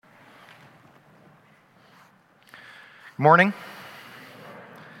Morning.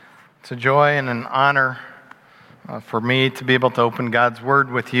 It's a joy and an honor for me to be able to open God's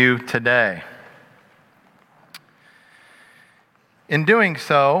Word with you today. In doing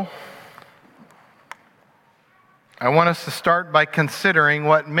so, I want us to start by considering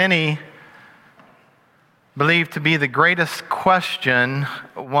what many believe to be the greatest question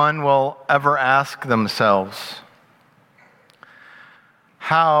one will ever ask themselves.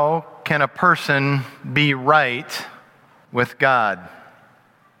 How can a person be right with God?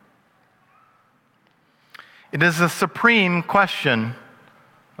 It is the supreme question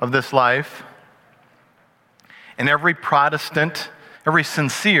of this life, and every Protestant, every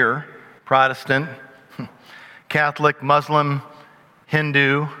sincere Protestant, Catholic, Muslim,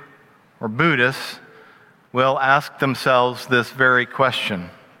 Hindu, or Buddhist will ask themselves this very question.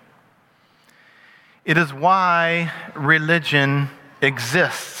 It is why religion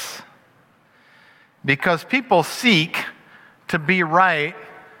exists, because people seek to be right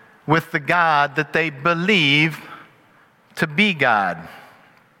with the God that they believe to be God.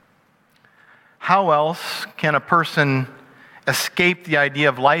 How else can a person escape the idea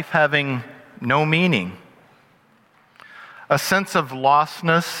of life having no meaning? A sense of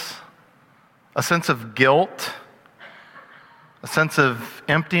lostness, a sense of guilt, a sense of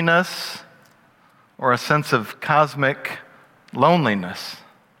emptiness, or a sense of cosmic loneliness.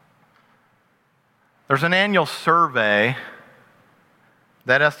 There's an annual survey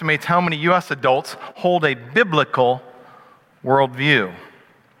that estimates how many U.S. adults hold a biblical worldview.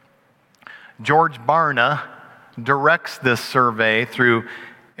 George Barna directs this survey through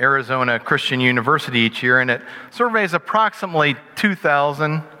Arizona Christian University each year, and it surveys approximately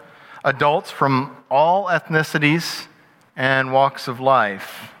 2,000 adults from all ethnicities and walks of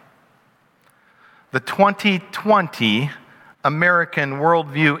life. The 2020 American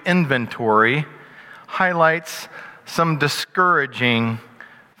Worldview Inventory highlights some discouraging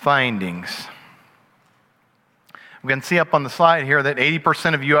findings. We can see up on the slide here that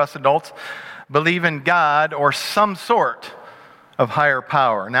 80% of U.S. adults believe in God or some sort of higher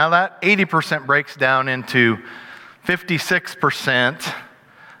power. Now that 80% breaks down into 56%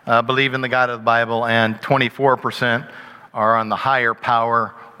 believe in the God of the Bible, and 24% are on the higher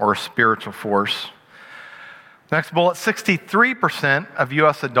power or spiritual force. Next bullet, 63% of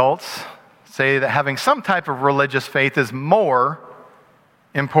U.S. adults say that having some type of religious faith is more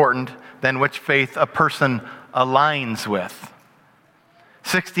important than which faith a person aligns with.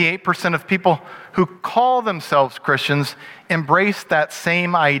 68% of people who call themselves Christians embrace that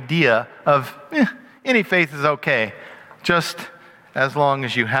same idea of any faith is okay, just as long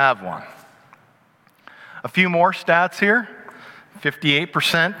as you have one. A few more stats here.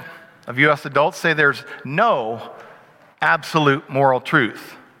 58% of U.S. adults say there's no absolute moral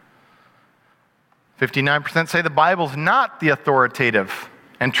truth. 59% say the Bible's not the authoritative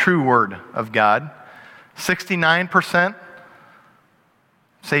and true word of God. 69%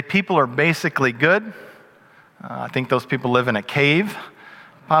 say people are basically good. I think those people live in a cave,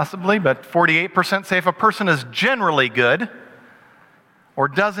 possibly, but 48% say if a person is generally good or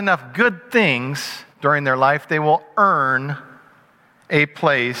does enough good things during their life, they will earn a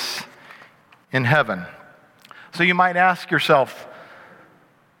place in heaven. So you might ask yourself,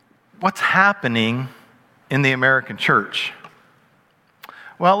 what's happening in the American church?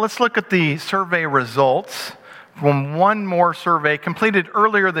 Well, let's look at the survey results from one more survey completed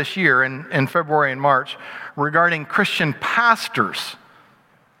earlier this year in February and March regarding Christian pastors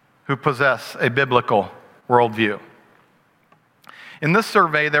who possess a biblical worldview. In this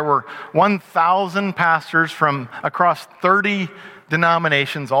survey, there were 1,000 pastors from across 30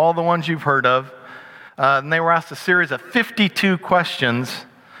 denominations, all the ones you've heard of, and they were asked a series of 52 questions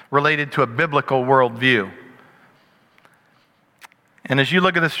related to a biblical worldview. And as you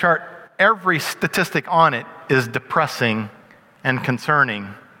look at this chart, every statistic on it is depressing and concerning,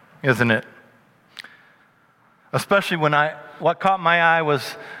 isn't it? Especially what caught my eye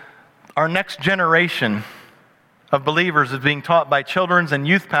was our next generation of believers is being taught by children's and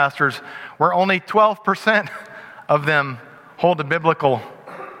youth pastors, where only 12% of them hold a biblical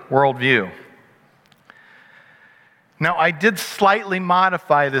worldview. Now, I did slightly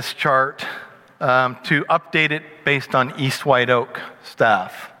modify this chart to update it based on East White Oak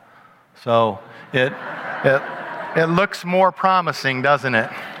staff. So it looks more promising, doesn't it?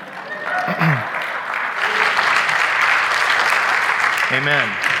 Amen.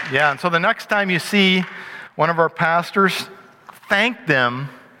 Yeah, and so the next time you see one of our pastors, thank them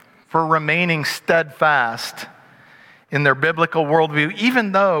for remaining steadfast in their biblical worldview,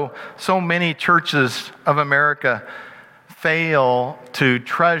 even though so many churches of America fail to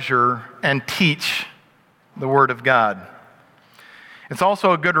treasure and teach the Word of God. It's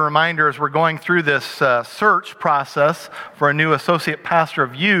also a good reminder as we're going through this search process for a new associate pastor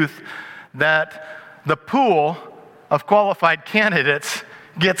of youth that the pool of qualified candidates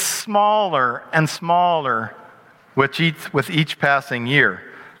gets smaller and smaller with each passing year.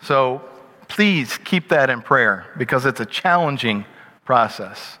 So please keep that in prayer because it's a challenging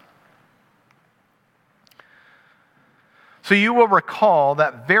process. So you will recall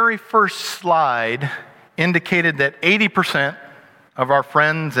that very first slide indicated that 80% of our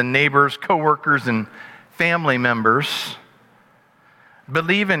friends and neighbors, coworkers, and family members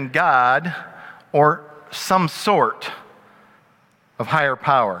believe in God or some sort of higher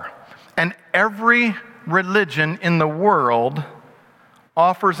power. And every religion in the world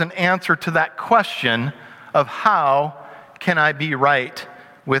offers an answer to that question of how can I be right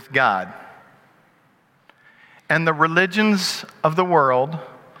with God? And the religions of the world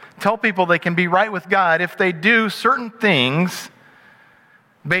tell people they can be right with God if they do certain things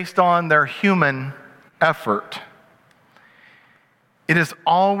based on their human effort. It is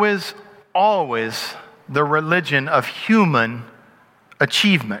always the religion of human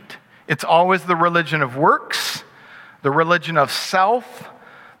achievement. It's always the religion of works, the religion of self,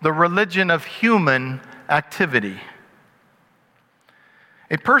 the religion of human activity.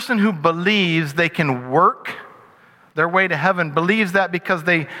 A person who believes they can work their way to heaven believes that because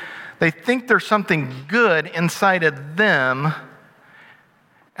they think there's something good inside of them,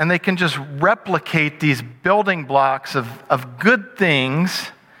 and they can just replicate these building blocks of good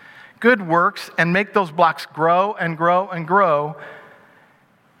things, good works, and make those blocks grow and grow and grow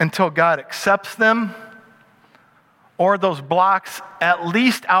until God accepts them, or those blocks at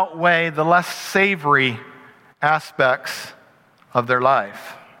least outweigh the less savory aspects of their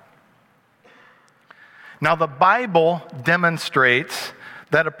life. Now, the Bible demonstrates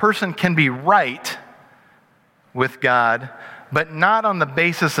that a person can be right with God, but not on the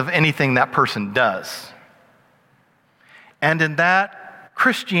basis of anything that person does. And in that,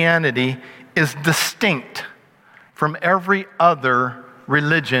 Christianity is distinct from every other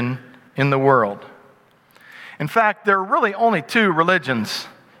religion in the world. In fact, there are really only two religions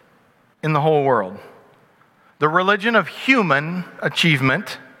in the whole world. The religion of human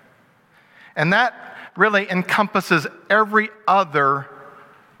achievement, and that really encompasses every other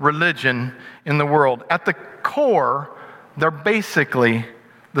religion in the world. At the core, they're basically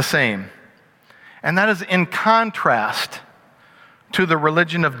the same. And that is in contrast to the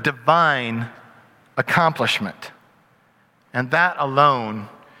religion of divine accomplishment. And that alone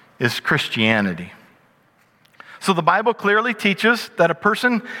is Christianity. So the Bible clearly teaches that a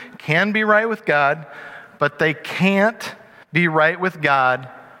person can be right with God, but they can't be right with God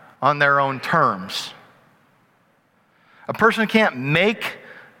on their own terms. A person can't make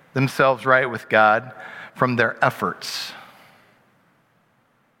themselves right with God from their efforts.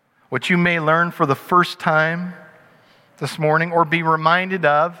 What you may learn for the first time this morning or be reminded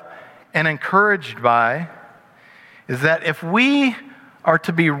of and encouraged by is that if we are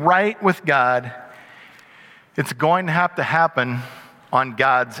to be right with God, it's going to have to happen on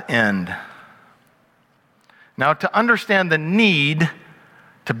God's end. Now, to understand the need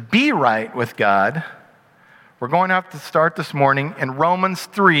to be right with God, we're going to have to start this morning in Romans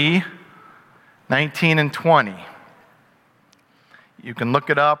 3:19 and 20. You can look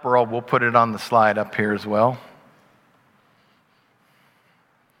it up, or we'll put it on the slide up here as well.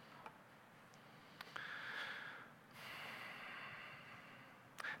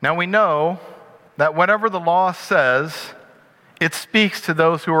 Now we know that whatever the law says, it speaks to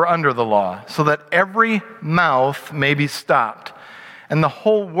those who are under the law, so that every mouth may be stopped, and the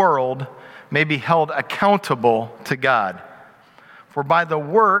whole world may be held accountable to God. For by the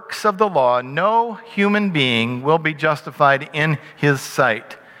works of the law, no human being will be justified in his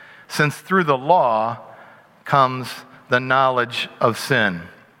sight, since through the law comes the knowledge of sin.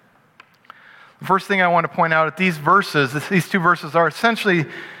 The first thing I want to point out at these two verses are essentially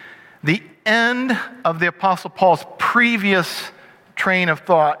the end of the Apostle Paul's previous train of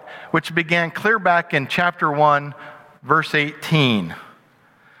thought, which began clear back in chapter 1, verse 18.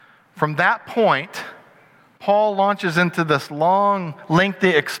 From that point, Paul launches into this long, lengthy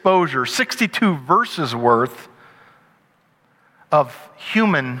exposure, 62 verses worth of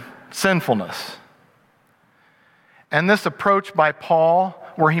human sinfulness. And this approach by Paul,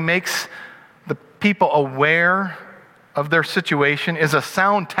 where he makes the people aware of their situation, is a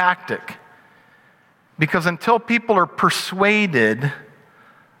sound tactic. Because until people are persuaded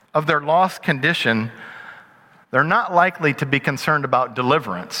of their lost condition, they're not likely to be concerned about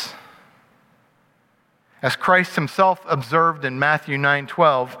deliverance. As Christ himself observed in Matthew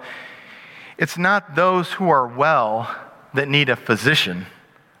 9:12, It's not those who are well that need a physician,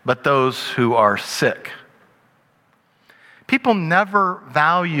 but those who are sick. People never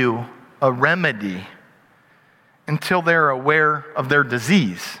value a remedy until they're aware of their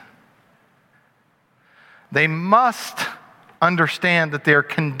disease. They must understand that they are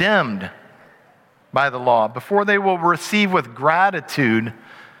condemned by the law before they will receive with gratitude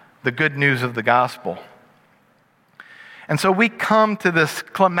the good news of the gospel. And so we come to this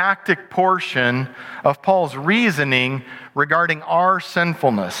climactic portion of Paul's reasoning regarding our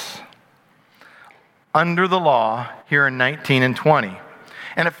sinfulness under the law here in 19 and 20.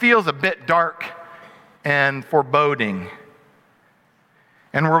 And it feels a bit dark and foreboding.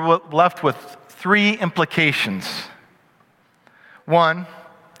 And we're left with three implications. One,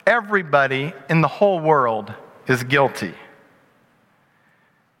 everybody in the whole world is guilty.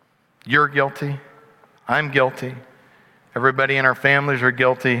 You're guilty. I'm guilty. Everybody in our families are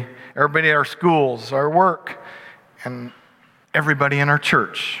guilty. Everybody at our schools, our work, and everybody in our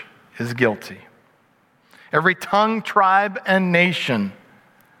church is guilty. Every tongue, tribe, and nation,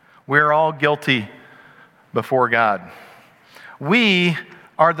 we're all guilty before God. We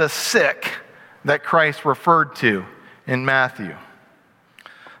are the sick that Christ referred to in Matthew.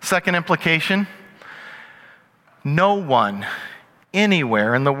 Second implication, no one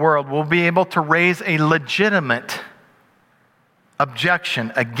anywhere in the world will be able to raise a legitimate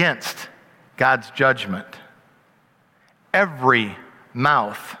objection against God's judgment. Every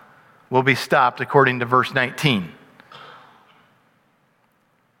mouth will be stopped according to verse 19.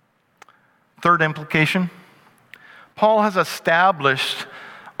 Third implication, Paul has established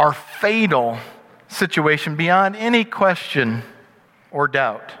our fatal situation beyond any question or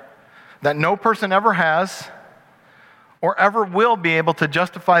doubt, that no person ever has or ever will be able to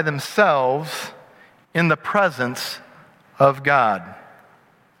justify themselves in the presence of God.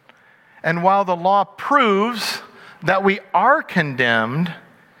 And while the law proves that we are condemned,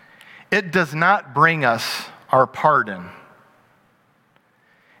 it does not bring us our pardon.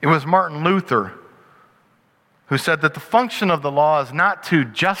 It was Martin Luther who said that the function of the law is not to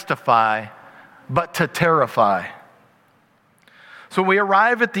justify, but to terrify. So we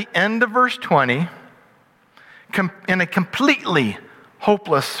arrive at the end of verse 20 in a completely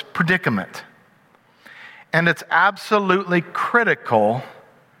hopeless predicament. And it's absolutely critical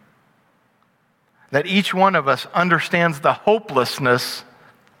that each one of us understands the hopelessness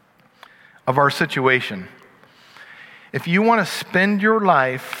of our situation. If you want to spend your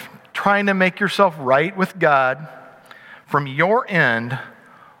life trying to make yourself right with God, from your end,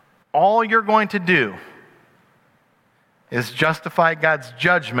 all you're going to do is justify God's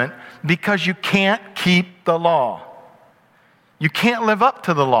judgment because you can't keep the law. You can't live up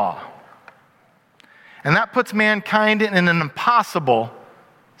to the law. And that puts mankind in an impossible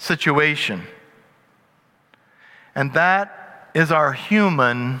situation. And that is our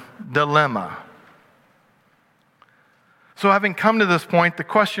human dilemma. So having come to this point, the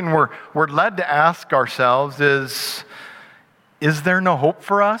question we're led to ask ourselves is there no hope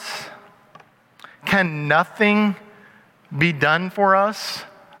for us? Can nothing be done for us?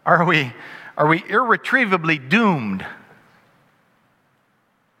 Are we irretrievably doomed?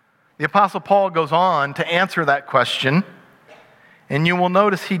 The Apostle Paul goes on to answer that question, and you will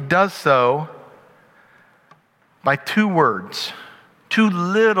notice he does so by two words, two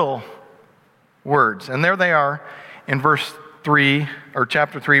little words. And there they are in verse 3, or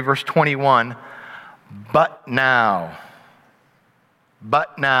chapter 3, verse 21. But now.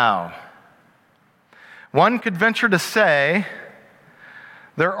 But now. One could venture to say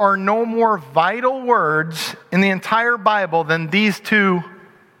there are no more vital words in the entire Bible than these two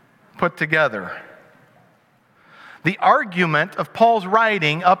put together. The argument of Paul's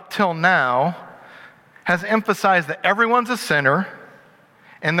writing up till now has emphasized that everyone's a sinner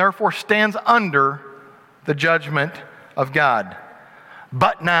and therefore stands under the judgment of God.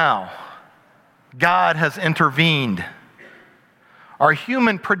 But now, God has intervened. Our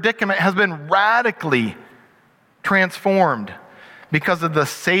human predicament has been radically transformed because of the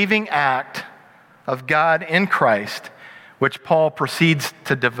saving act of God in Christ, which Paul proceeds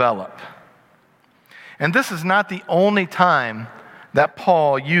to develop. And this is not the only time that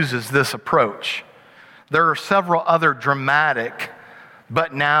Paul uses this approach. There are several other dramatic,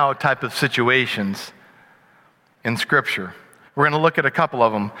 but now type of situations in Scripture. We're going to look at a couple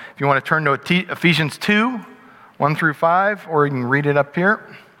of them. If you want to turn to Ephesians 2, 1 through 5, or you can read it up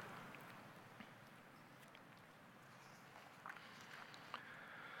here.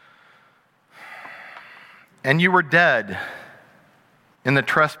 And you were dead in the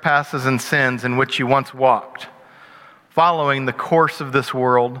trespasses and sins in which you once walked, following the course of this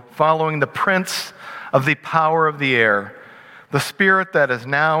world, following the prince of the power of the air, the spirit that is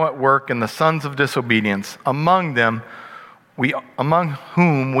now at work in the sons of disobedience, among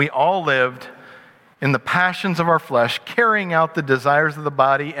whom we all lived in the passions of our flesh, carrying out the desires of the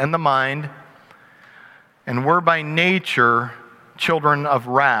body and the mind, and were by nature children of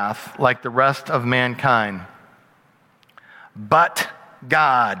wrath like the rest of mankind. But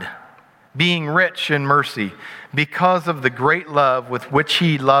God, being rich in mercy, because of the great love with which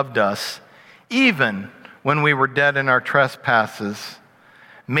he loved us, even when we were dead in our trespasses,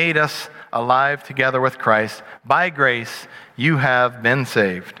 made us alive together with Christ. By grace, you have been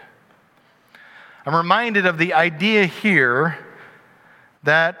saved. I'm reminded of the idea here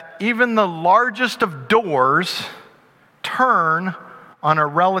that even the largest of doors turn on a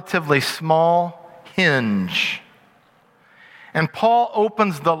relatively small hinge. And Paul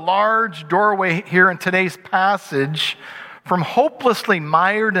opens the large doorway here in today's passage from hopelessly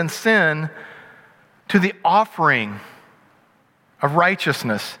mired in sin to the offering of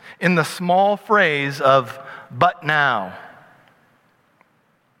righteousness in the small phrase of, but now.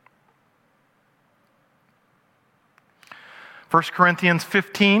 First Corinthians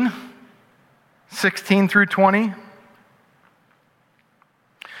 15, 16 through 20.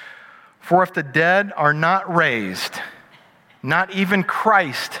 For if the dead are not raised, not even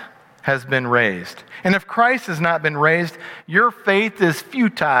Christ has been raised. And if Christ has not been raised, your faith is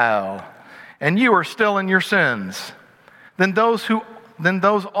futile, and you are still in your sins. Then those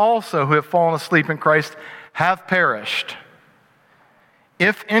also who have fallen asleep in Christ have perished.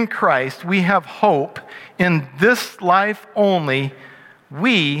 If in Christ we have hope in this life only,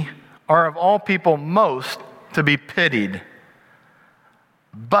 we are of all people most to be pitied.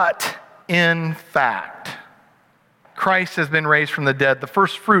 But in fact, Christ has been raised from the dead, the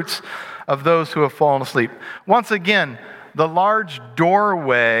first fruits of those who have fallen asleep. Once again, the large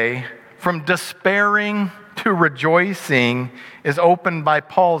doorway from despairing to rejoicing is opened by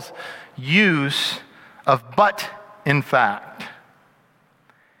Paul's use of but in fact.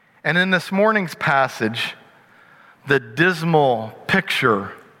 And in this morning's passage, the dismal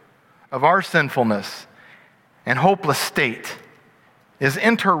picture of our sinfulness and hopeless state is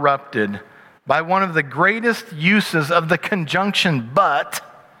interrupted by one of the greatest uses of the conjunction but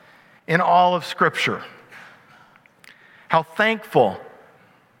in all of Scripture. How thankful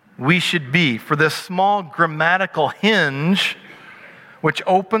we should be for this small grammatical hinge which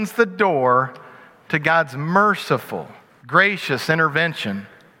opens the door to God's merciful, gracious intervention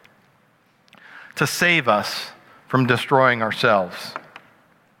to save us from destroying ourselves.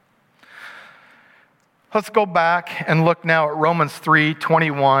 Let's go back and look now at Romans 3,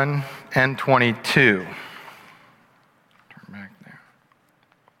 21 and 22. Turn back there.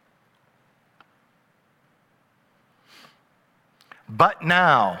 But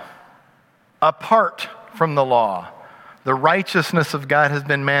now, apart from the law, the righteousness of God has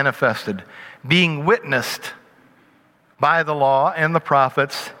been manifested, being witnessed by the law and the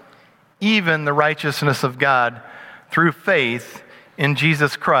prophets, even the righteousness of God through faith in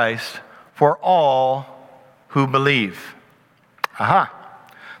Jesus Christ for all who believe.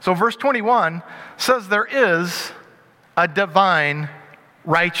 So verse 21 says there is a divine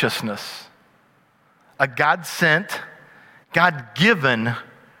righteousness, a God-sent, God-given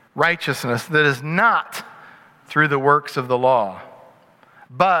righteousness that is not through the works of the law.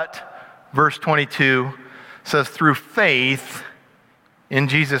 But, verse 22 says, through faith in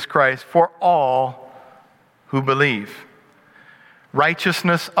Jesus Christ for all who believe.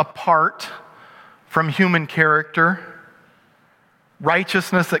 Righteousness apart from human character,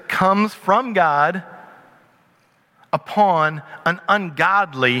 righteousness that comes from God upon an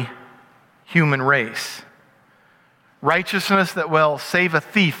ungodly human race. Righteousness that will save a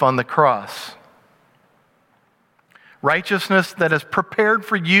thief on the cross. Righteousness that is prepared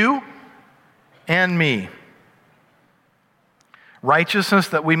for you and me. Righteousness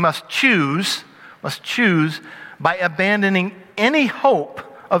that we must choose by abandoning any hope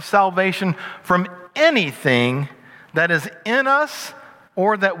of salvation from anything that is in us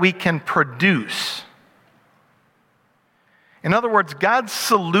or that we can produce. In other words, God's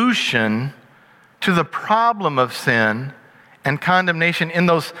solution to the problem of sin and condemnation in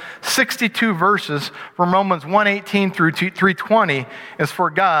those 62 verses from Romans 1:18 through 3:20 is for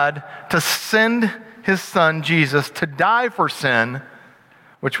God to send his son Jesus to die for sin,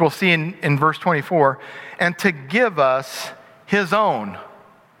 which we'll see in verse 24, and to give us his own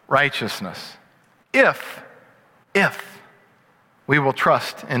righteousness, if we will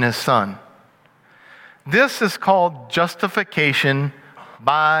trust in his son. This is called justification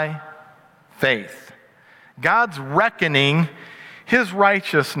by faith. God's reckoning his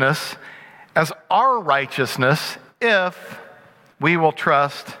righteousness as our righteousness if we will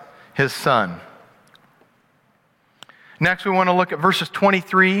trust his Son. Next, we want to look at verses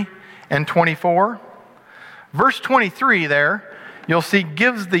 23 and 24. Verse 23 there, you'll see,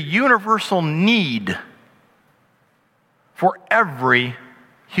 gives the universal need for every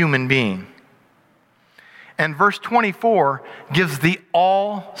human being. And verse 24 gives the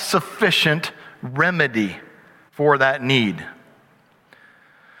all-sufficient remedy for that need.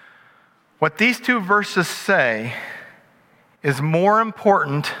 What these two verses say is more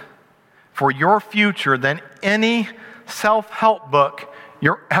important for your future than any self-help book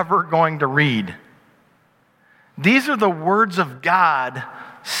you're ever going to read. These are the words of God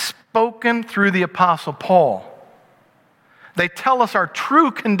spoken through the Apostle Paul. They tell us our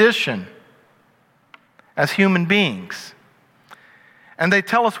true condition as human beings. And they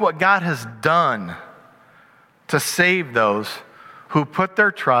tell us what God has done to save those who put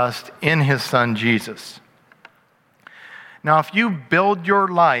their trust in his Son Jesus. Now, if you build your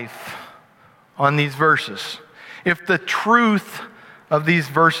life on these verses, if the truth of these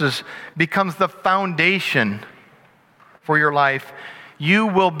verses becomes the foundation for your life, you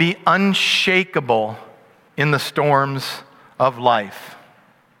will be unshakable in the storms of life.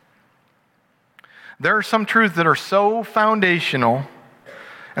 There are some truths that are so foundational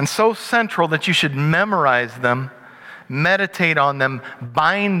and so central that you should memorize them, meditate on them,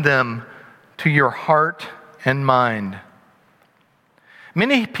 bind them to your heart and mind.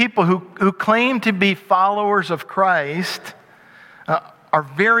 Many people who claim to be followers of Christ are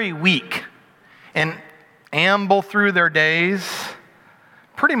very weak and amble through their days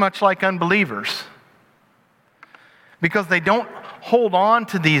pretty much like unbelievers because they don't hold on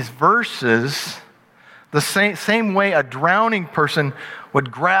to these verses the same way a drowning person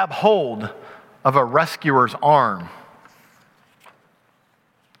would grab hold of a rescuer's arm.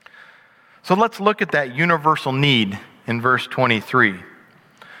 So let's look at that universal need in verse 23.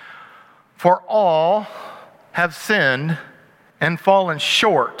 For all have sinned and fallen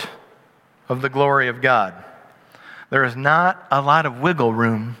short of the glory of God. There is not a lot of wiggle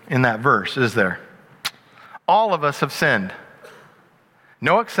room in that verse, is there? All of us have sinned.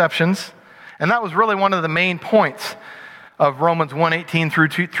 No exceptions. And that was really one of the main points of Romans 1:18 through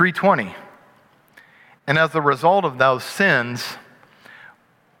 3:20. And as a result of those sins,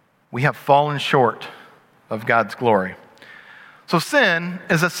 we have fallen short of God's glory. So sin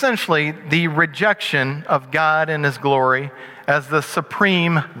is essentially the rejection of God and his glory as the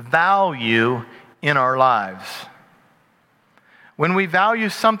supreme value in our lives. When we value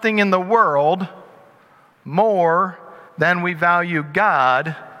something in the world more than we value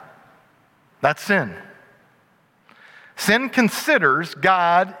God, that's sin. Sin considers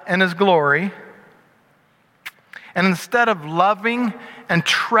God and his glory, and instead of loving and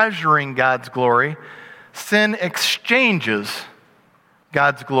treasuring God's glory, sin exchanges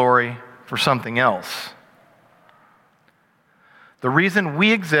God's glory for something else. The reason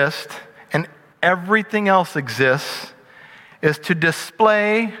we exist and everything else exists is to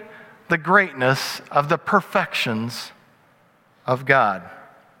display the greatness of the perfections of God.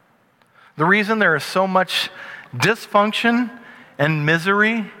 The reason there is so much dysfunction and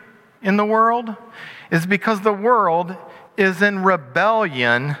misery in the world is because the world is in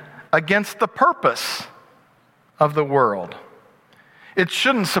rebellion against the purpose of the world. It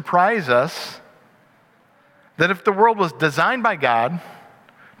shouldn't surprise us that if the world was designed by God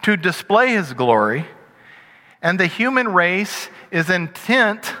to display his glory, and the human race is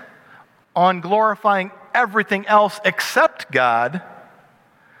intent on glorifying everything else except God,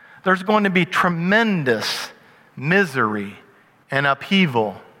 there's going to be tremendous misery and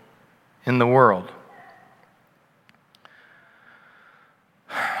upheaval in the world.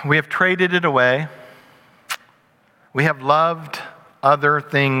 We have traded it away. We have loved other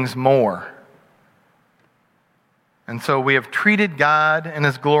things more. And so we have treated God and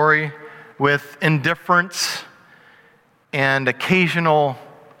his glory with indifference and occasional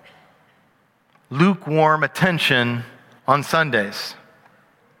lukewarm attention on Sundays.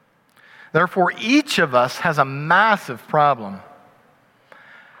 Therefore, each of us has a massive problem.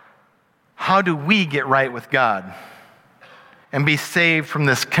 How do we get right with God and be saved from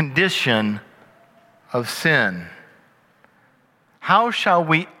this condition of sin? How shall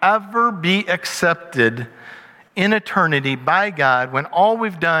we ever be accepted in eternity by God when all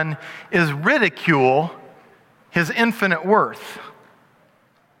we've done is ridicule his infinite worth?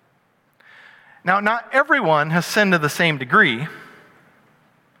 Now, not everyone has sinned to the same degree,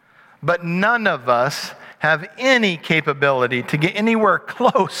 but none of us have any capability to get anywhere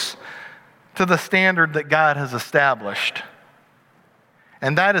close to the standard that God has established.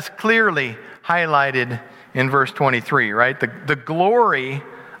 And that is clearly highlighted in verse 23, right? The glory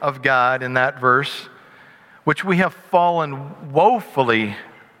of God in that verse, which we have fallen woefully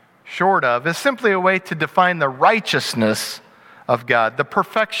short of, is simply a way to define the righteousness of God, the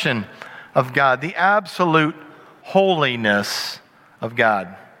perfection of God, the absolute holiness of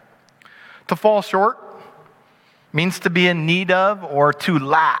God. To fall short means to be in need of or to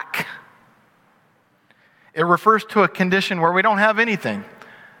lack. It refers to a condition where we don't have anything,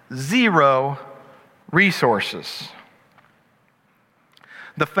 zero resources.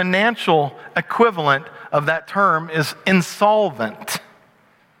 The financial equivalent of that term is insolvent,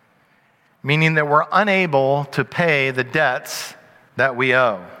 meaning that we're unable to pay the debts that we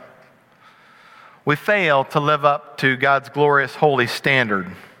owe. We fail to live up to God's glorious holy standard.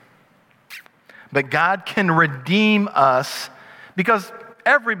 But God can redeem us because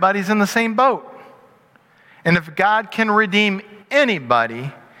everybody's in the same boat. And if God can redeem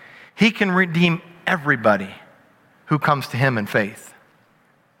anybody, He can redeem everybody who comes to Him in faith.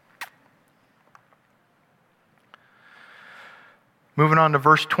 Moving on to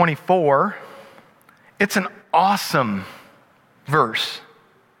verse 24, it's an awesome verse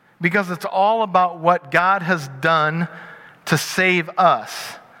because it's all about what God has done to save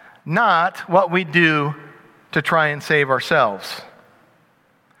us, not what we do to try and save ourselves.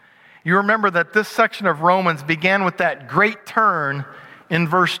 You remember that this section of Romans began with that great turn in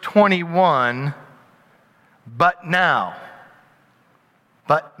verse 21, but now,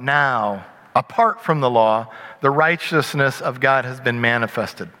 apart from the law, the righteousness of God has been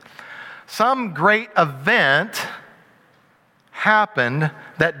manifested. Some great event happened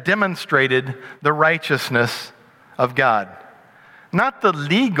that demonstrated the righteousness of God. Not the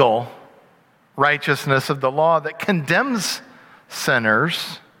legal righteousness of the law that condemns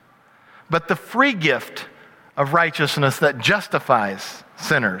sinners, but the free gift of righteousness that justifies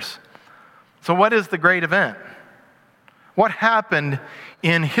sinners. So what is the great event? What happened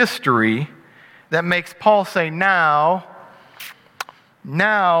in history that makes Paul say, now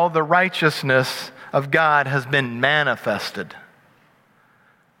the righteousness of God has been manifested?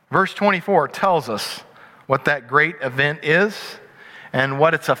 Verse 24 tells us what that great event is and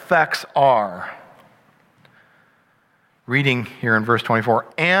what its effects are. Reading here in verse 24,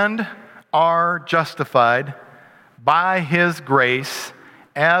 and are justified by His grace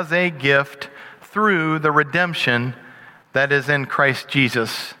as a gift through the redemption that is in Christ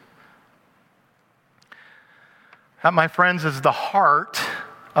Jesus. That, my friends, is the heart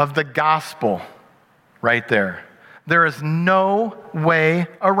of the gospel right there. There is no way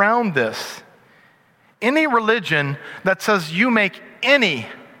around this. Any religion that says you make any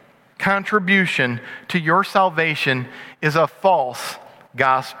contribution to your salvation is a false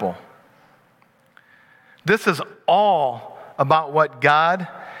gospel. This is all about what God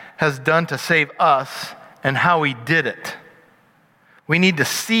has done to save us and how He did it. We need to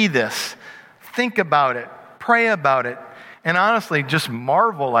see this, think about it, pray about it, and honestly just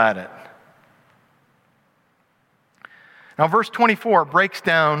marvel at it. Now, verse 24 breaks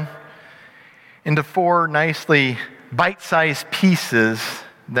down into 4 nicely bite-sized pieces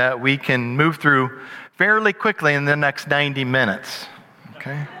that we can move through fairly quickly in the next 90 minutes.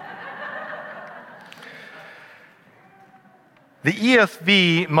 Okay? The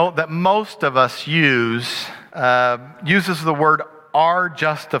ESV that most of us use uses the word are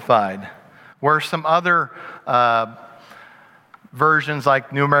justified, where some other versions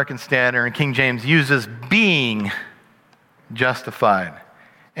like New American Standard and King James uses being justified.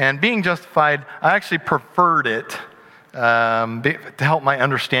 And being justified, I actually preferred it to help my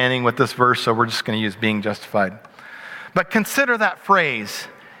understanding with this verse, so we're just going to use being justified. But consider that phrase,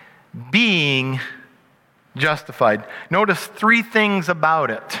 being justified. Notice 3 things about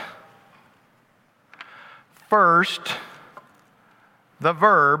it. First, the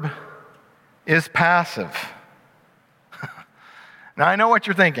verb is passive. Now, I know what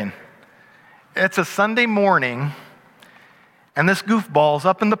you're thinking. It's a Sunday morning, and this goofball's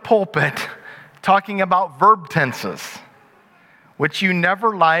up in the pulpit talking about verb tenses, which you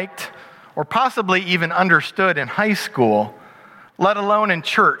never liked or possibly even understood in high school, let alone in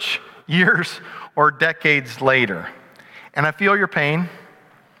church years or decades later. And I feel your pain.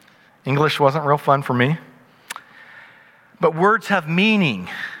 English wasn't real fun for me. But words have meaning.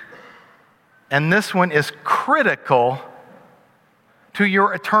 And this one is critical to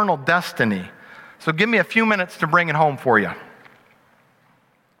your eternal destiny. So give me a few minutes to bring it home for you.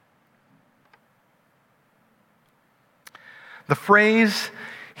 The phrase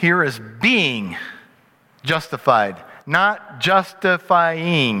here is being justified, not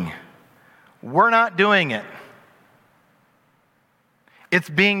justifying, We're not doing it. It's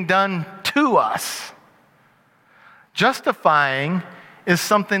being done to us. Justifying is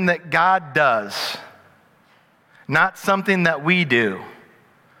something that God does, not something that we do.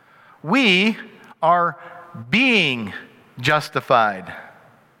 We are being justified.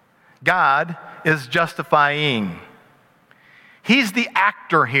 God is justifying. He's the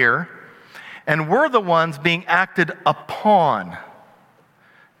actor here, and we're the ones being acted upon.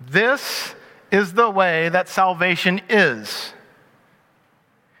 This is the way that salvation is.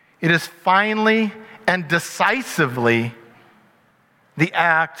 It is finally and decisively the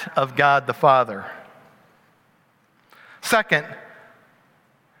act of God the Father. Second,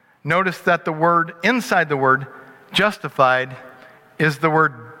 notice that the word inside the word justified is the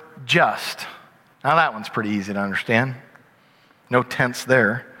word just. Now that one's pretty easy to understand. No tense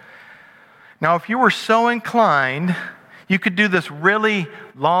there. Now if you were so inclined, you could do this really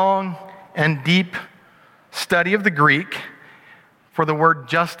long and deep study of the Greek for the word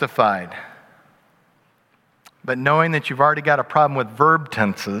justified. But knowing that you've already got a problem with verb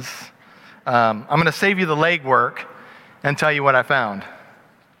tenses, I'm going to save you the legwork and tell you what I found.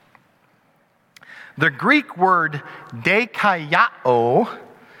 The Greek word dikaiao,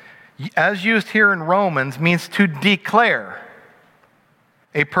 as used here in Romans, means to declare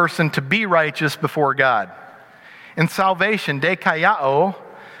a person to be righteous before God. In salvation, dikaiao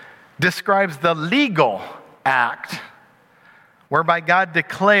describes the legal act whereby God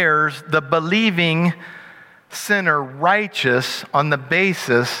declares the believing sinner righteous on the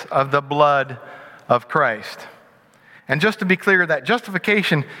basis of the blood of Christ. And just to be clear, that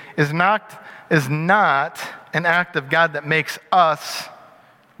justification is not an act of God that makes us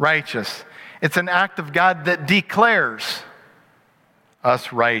righteous. It's an act of God that declares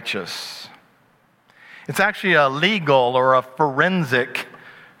us righteous. It's actually a legal or a forensic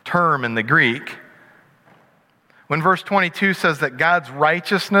term in the Greek. When verse 22 says that God's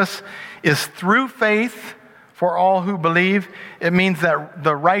righteousness is through faith for all who believe, it means that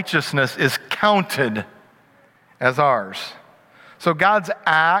the righteousness is counted as ours. So God's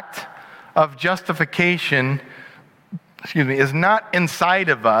act of justification, is not inside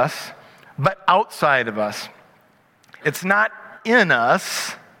of us, but outside of us. It's not in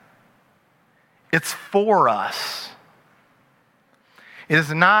us, it's for us. It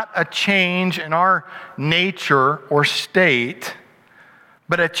is not a change in our nature or state,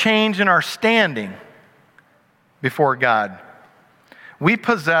 but a change in our standing before God. We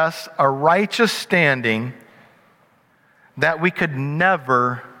possess a righteous standing that we could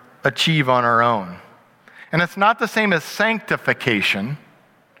never achieve on our own. And it's not the same as sanctification,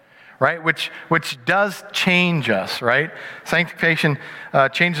 right? Which does change us, right? Sanctification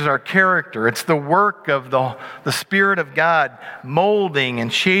changes our character. It's the work of the Spirit of God molding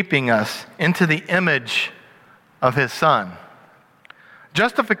and shaping us into the image of His Son.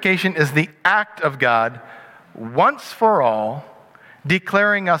 Justification is the act of God once for all,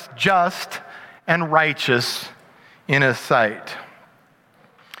 declaring us just and righteous in His sight.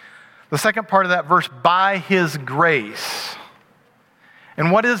 The second part of that verse, by His grace.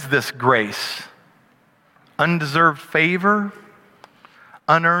 And what is this grace? Undeserved favor?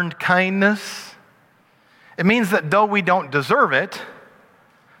 Unearned kindness? It means that though we don't deserve it,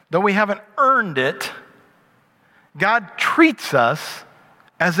 though we haven't earned it, God treats us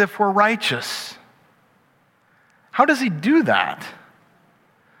as if we're righteous. How does He do that?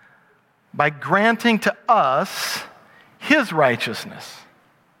 By granting to us His righteousness.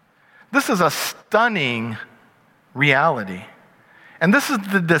 This is a stunning reality. And this is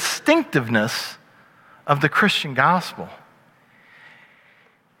the distinctiveness of the Christian gospel.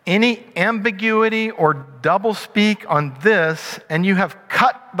 Any ambiguity or doublespeak on this, and you have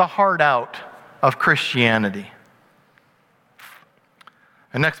cut the heart out of Christianity.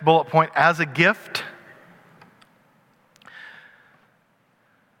 The next bullet point, as a gift.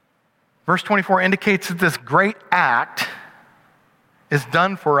 Verse 24 indicates that this great act is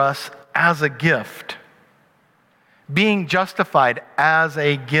done for us as a gift. Being justified as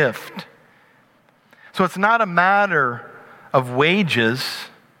a gift. So it's not a matter of wages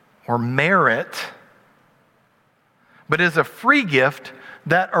or merit, but is a free gift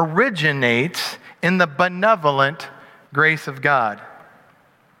that originates in the benevolent grace of God.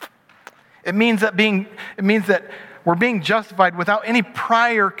 It means that we're being justified without any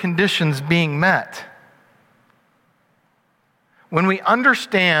prior conditions being met. When we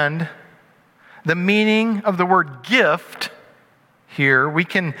understand the meaning of the word gift here, we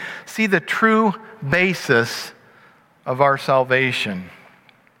can see the true basis of our salvation.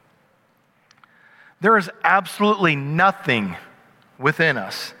 There is absolutely nothing within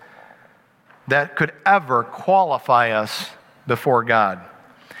us that could ever qualify us before God.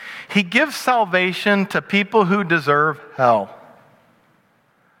 He gives salvation to people who deserve hell.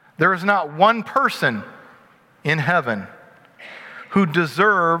 There is not one person in heaven who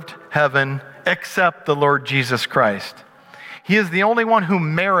deserved heaven except the Lord Jesus Christ. He is the only one who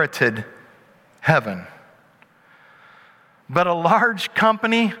merited heaven. But a large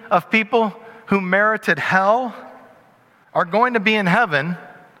company of people who merited hell are going to be in heaven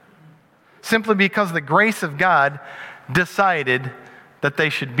simply because the grace of God decided that they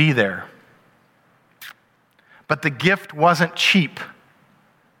should be there. But the gift wasn't cheap.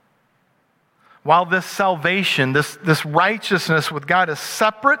 While this salvation, this righteousness with God is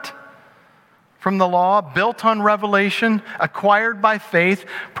separate from the law, built on revelation, acquired by faith,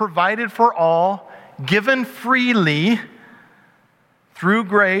 provided for all, given freely through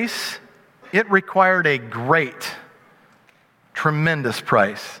grace, it required a great, tremendous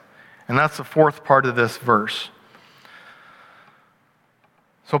price. And that's the fourth part of this verse.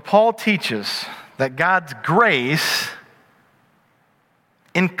 So Paul teaches that God's grace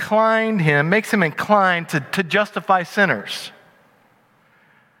makes him inclined to justify sinners.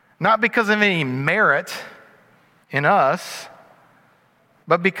 Not because of any merit in us,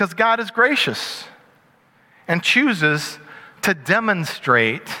 but because God is gracious and chooses to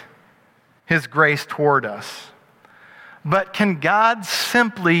demonstrate His grace toward us. But can God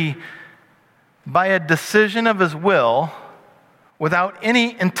simply, by a decision of His will, without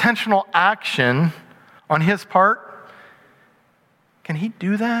any intentional action on His part, can He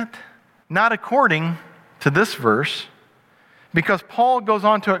do that? Not according to this verse, because Paul goes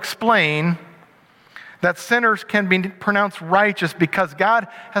on to explain that sinners can be pronounced righteous because God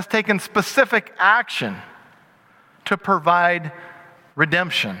has taken specific action to provide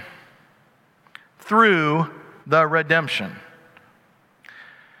redemption through the redemption.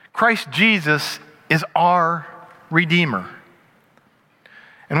 Christ Jesus is our Redeemer,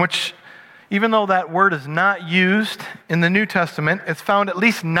 in which, even though that word is not used in the New Testament, it's found at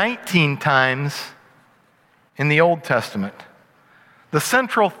least 19 times in the Old Testament. The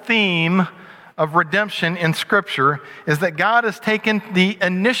central theme of redemption in Scripture is that God has taken the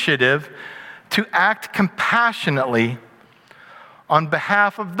initiative to act compassionately on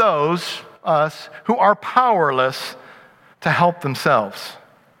behalf of us who are powerless to help themselves.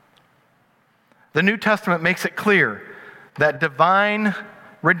 The New Testament makes it clear that divine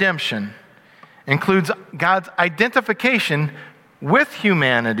redemption includes God's identification with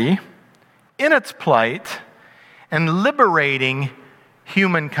humanity in its plight and liberating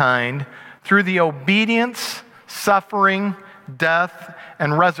humankind through the obedience, suffering, death,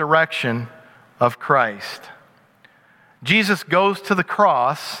 and resurrection of Christ. Jesus goes to the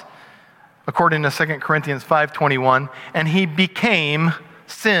cross, according to 2 Corinthians 5:21, and He became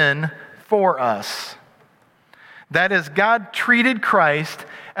sin for us. That is, God treated Christ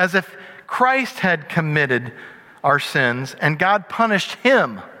as if Christ had committed our sins, and God punished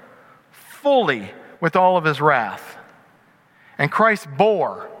Him fully with all of His wrath. And Christ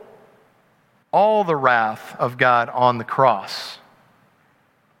bore all the wrath of God on the cross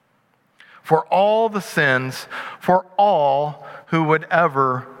for all the sins, for all who would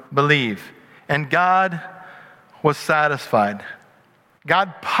ever believe. And God was satisfied.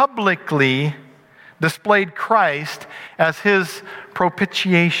 God publicly displayed Christ as His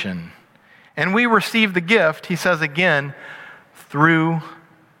propitiation. And we receive the gift, he says again, through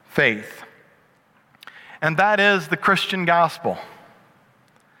faith. And that is the Christian gospel.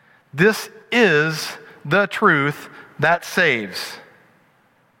 This is the truth that saves.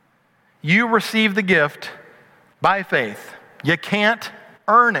 You receive the gift by faith. You can't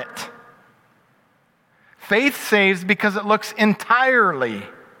earn it. Faith saves because it looks entirely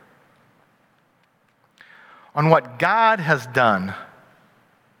on what God has done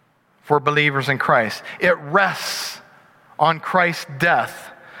for believers in Christ. It rests on Christ's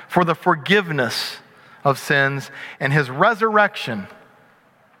death for the forgiveness of sins and His resurrection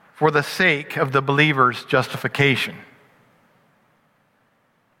for the sake of the believer's justification.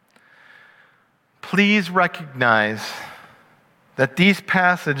 Please recognize that these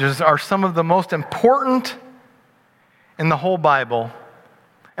passages are some of the most important in the whole Bible,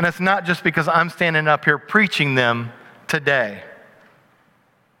 and it's not just because I'm standing up here preaching them today.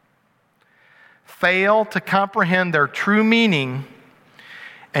 Fail to comprehend their true meaning,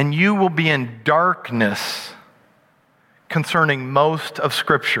 and you will be in darkness concerning most of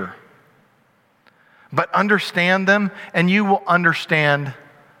Scripture. But understand them, and you will understand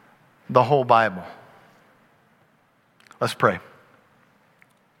the whole Bible. Let's pray.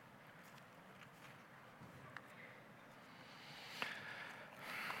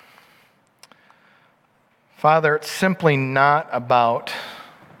 Father, it's simply not about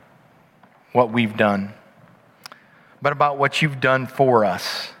what we've done, but about what you've done for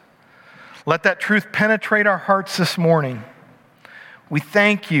us. Let that truth penetrate our hearts this morning. We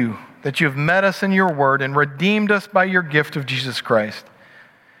thank you that you have met us in your word and redeemed us by your gift of Jesus Christ.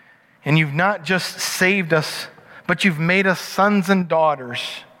 And you've not just saved us, but you've made us sons and daughters,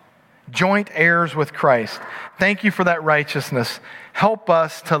 joint heirs with Christ. Thank you for that righteousness. Help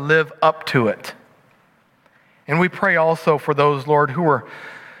us to live up to it. And we pray also for those, Lord, who are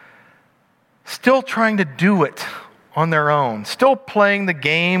still trying to do it on their own, still playing the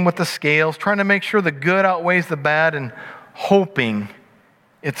game with the scales, trying to make sure the good outweighs the bad and hoping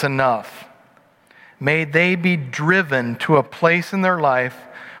it's enough. May they be driven to a place in their life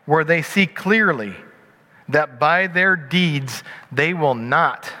where they see clearly that by their deeds they will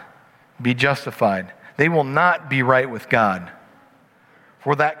not be justified. They will not be right with God.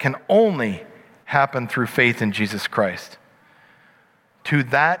 For that can only happen through faith in Jesus Christ. To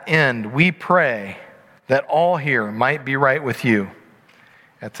that end, we pray that all here might be right with you.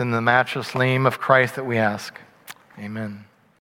 It's in the matchless name of Christ that we ask. Amen.